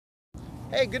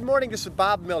Hey, good morning. This is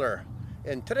Bob Miller,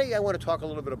 and today I want to talk a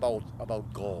little bit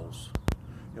about goals.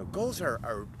 Goals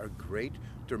are great.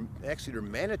 They're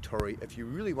mandatory if you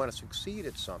really want to succeed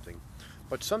at something.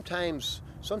 But sometimes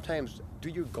do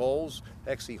your goals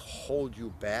actually hold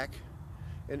you back?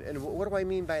 And what do I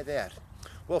mean by that?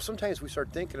 Well, sometimes we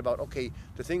start thinking about, okay,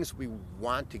 the things we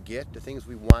want to get, the things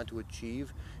we want to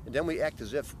achieve, and then we act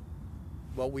as if,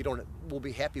 well, we'll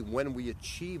be happy when we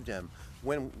achieve them,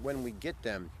 when we get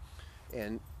them.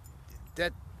 And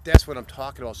that's what I'm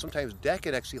talking about. Sometimes that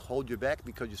can actually hold you back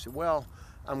because you say, well,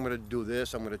 I'm going to do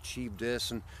this, I'm going to achieve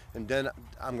this, and then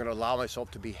I'm going to allow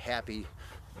myself to be happy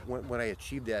when I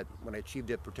achieve that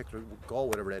particular goal,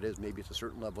 whatever that is. Maybe it's a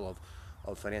certain level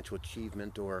of financial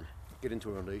achievement, or get into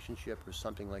a relationship or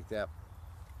something like that.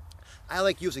 I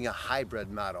like using a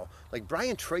hybrid model. Like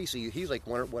Brian Tracy, he's like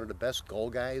one of the best goal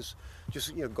guys.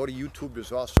 Just go to YouTube.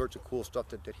 There's all sorts of cool stuff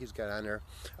that he's got on there.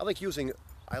 I like using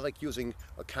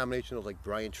a combination of like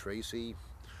Brian Tracy,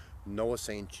 Noah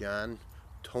St. John,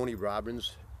 Tony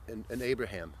Robbins, and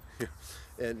Abraham.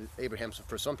 And Abraham,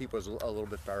 for some people, is a little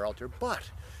bit far out there, but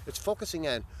it's focusing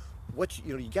on what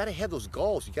you got to have those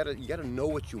goals. You got to know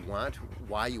what you want,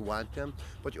 why you want them,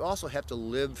 but you also have to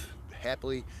live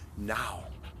happily now.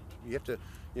 You have to,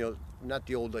 not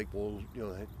the old like, well,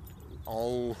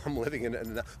 oh, I'm living in it.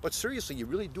 But seriously, you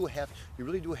really do have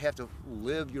to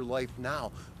live your life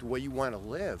now the way you want to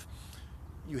live.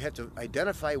 You have to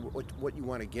identify what you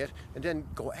want to get, and then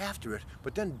go after it.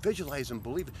 But then visualize and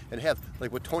believe it, and have,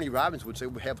 like what Tony Robbins would say,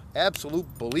 have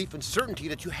absolute belief and certainty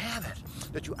that you have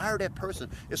it, that you are that person.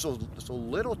 It's those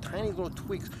little tiny little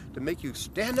tweaks to make you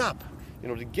stand up.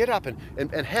 To get up and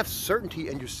have certainty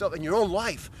in yourself, in your own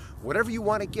life. Whatever you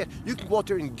want to get, you can go out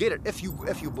there and get it if you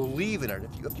believe in it.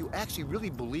 If you actually really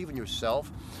believe in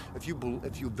yourself, if you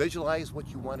visualize what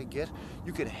you want to get,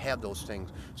 you can have those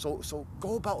things. So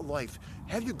go about life,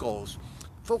 have your goals,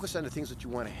 focus on the things that you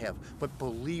want to have, but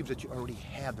believe that you already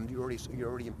have them. You're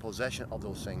already in possession of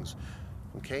those things.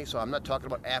 Okay, so I'm not talking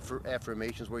about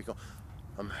affirmations where you go,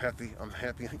 I'm happy.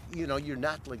 You're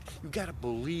not like, you got to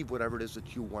believe whatever it is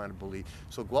that you want to believe.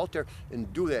 So go out there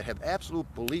and do that. Have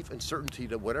absolute belief and certainty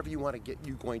that whatever you want to get,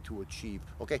 you're going to achieve.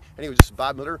 Okay? Anyway, this is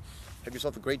Bob Miller. Have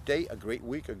yourself a great day, a great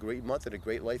week, a great month, and a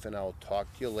great life, and I'll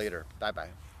talk to you later. Bye-bye.